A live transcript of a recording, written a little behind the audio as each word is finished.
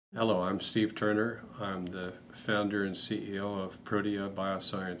Hello, I'm Steve Turner. I'm the founder and CEO of Protea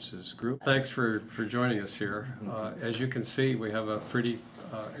Biosciences Group. Thanks for joining us here. As you can see, we have a pretty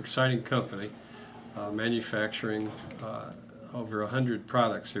exciting company manufacturing over 100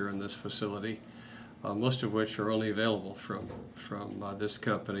 products here in this facility, most of which are only available from this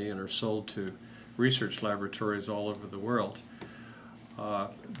company and are sold to research laboratories all over the world.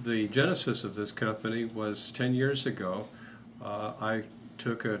 The genesis of this company was 10 years ago. I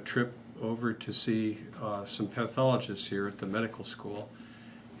took a trip over to see some pathologists here at the medical school,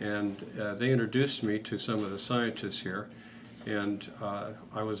 and they introduced me to some of the scientists here, and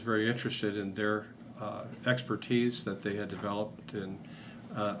I was very interested in their expertise that they had developed in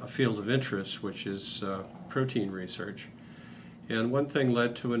a field of interest, which is protein research. And one thing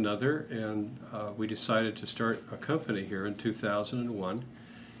led to another, and we decided to start a company here in 2001.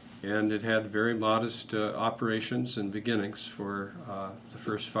 And it had very modest operations and beginnings for the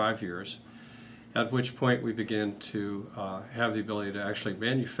first 5 years, at which point we began to have the ability to actually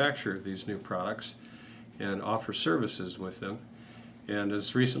manufacture these new products and offer services with them. And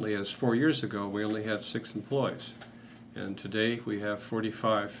as recently as 4 years ago, we only had 6 employees. And today we have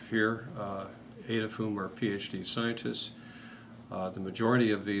 45 here, 8 of whom are PhD scientists. The majority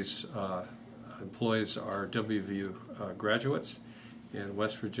of these employees are WVU graduates and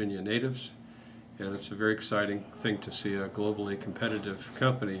West Virginia natives, and it's a very exciting thing to see a globally competitive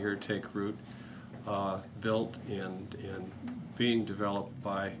company here take root, built and being developed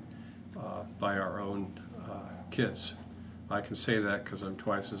by our own kids. I can say that because I'm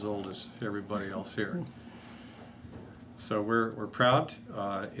twice as old as everybody else here. So we're proud.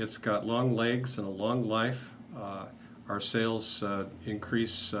 It's got long legs and a long life. Our sales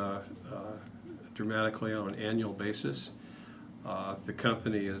increase dramatically on an annual basis. The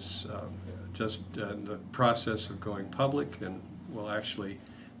company is just in the process of going public and will actually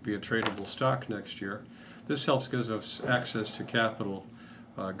be a tradable stock next year. This helps give us access to capital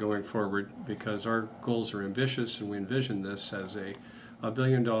going forward, because our goals are ambitious and we envision this as a $1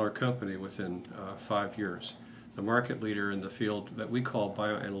 billion company within 5 years. The market leader in the field that we call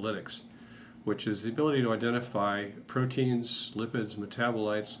bioanalytics, which is the ability to identify proteins, lipids,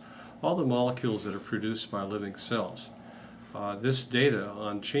 metabolites, all the molecules that are produced by living cells. This data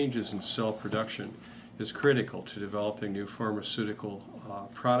on changes in cell production is critical to developing new pharmaceutical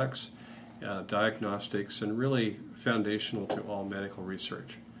products, diagnostics, and really foundational to all medical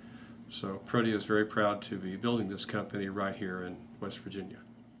research. So Protea is very proud to be building this company right here in West Virginia.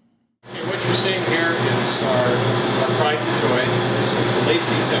 Okay, what you're seeing here is our pride and joy. This is the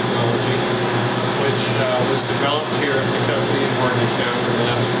Lacey technology, which was developed here at the company in Morgantown in the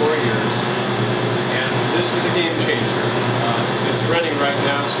last 4 years. And this is a game changer. It's running right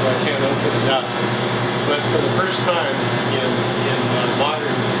now, so I can't open it up. But for the first time in modern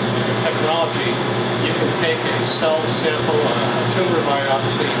technology, you can take a cell sample, a tumor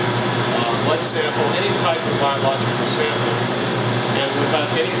biopsy, blood sample, any type of biological sample, and without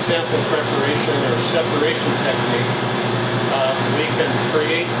any sample preparation or separation technique, we can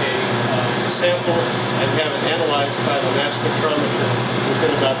create a sample and have it analyzed by the mass spectrometer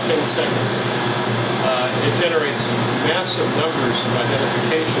within about 10 seconds. It generates massive numbers of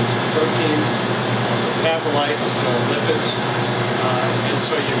identifications of proteins, metabolites, lipids, and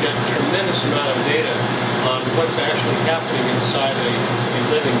so you get a tremendous amount of data on what's actually happening inside a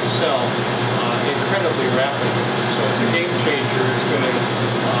living cell incredibly rapidly. So it's a game changer. It's going to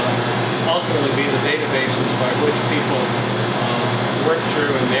ultimately be the databases by which people work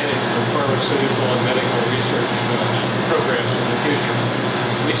through and manage their pharmaceutical and medical research programs in the future.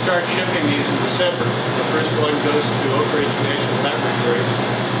 We start shipping these in December. The first one goes to Oak Ridge National Laboratories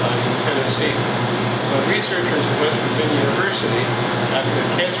in Tennessee. But researchers at West Virginia University at the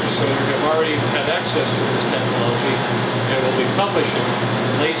Cancer Center have already had access to this technology and will be publishing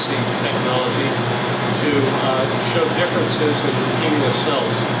Lacey technology to show differences in leukemia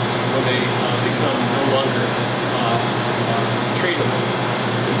cells when they become no longer treatable.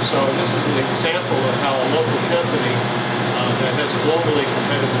 And so this is an example of how a local company that has globally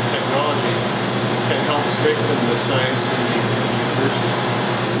competitive technology can help strengthen the science in the university.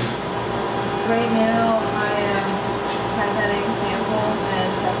 Right now I am pipetting sample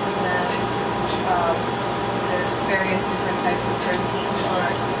and testing them. There's various different types of proteins on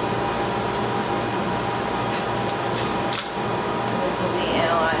our spectrums. This will be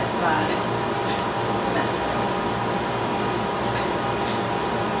analyzed by mass spec.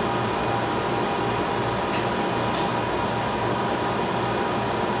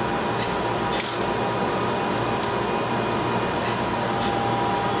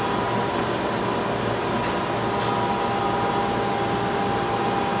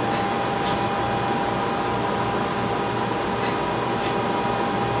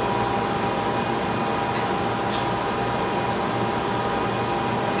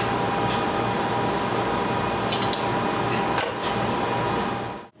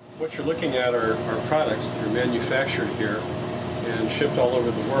 What you're looking at are products that are manufactured here and shipped all over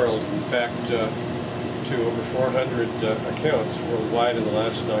the world. In fact, to over 400 accounts worldwide in the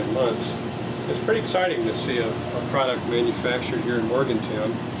last 9 months. It's pretty exciting to see a product manufactured here in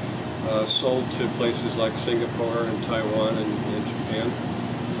Morgantown, sold to places like Singapore and Taiwan and Japan.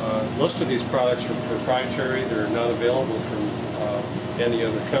 Most of these products are proprietary. They're not available from any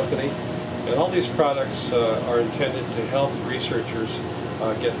other company. And all these products are intended to help researchers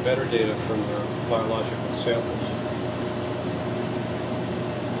get better data from their biological samples.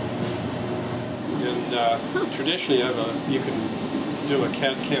 And traditionally, you can do a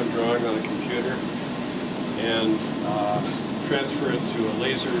CAD/CAM drawing on a computer and transfer it to a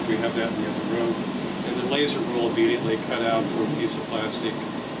laser. We have that in the other room. And the laser will immediately cut out from a piece of plastic,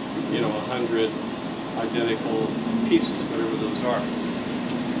 100 identical pieces, whatever those are.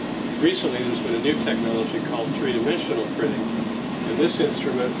 Recently, there's been a new technology called three-dimensional printing. And this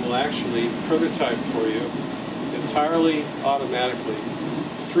instrument will actually prototype for you entirely automatically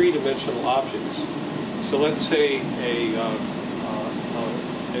three-dimensional objects. So let's say a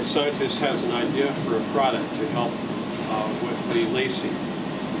scientist has an idea for a product to help with the lacing.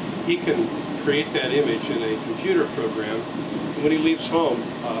 He can create that image in a computer program, and when he leaves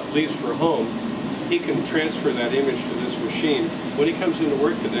for home, he can transfer that image to this machine. When he comes into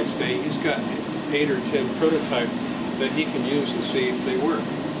work the next day, he's got 8 or 10 prototypes that he can use and see if they work.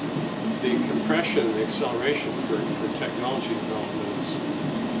 The compression and the acceleration for technology development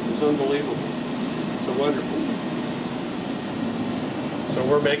is unbelievable. It's a wonderful thing. So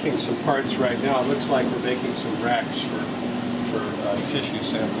we're making some parts right now. It looks like we're making some racks for tissue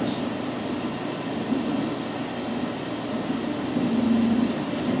samples.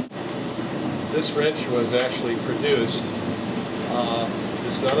 This wrench was actually produced.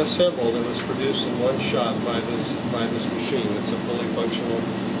 It's not assembled. It was produced in one shot by this machine. It's a fully functional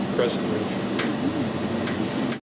crescent wrench.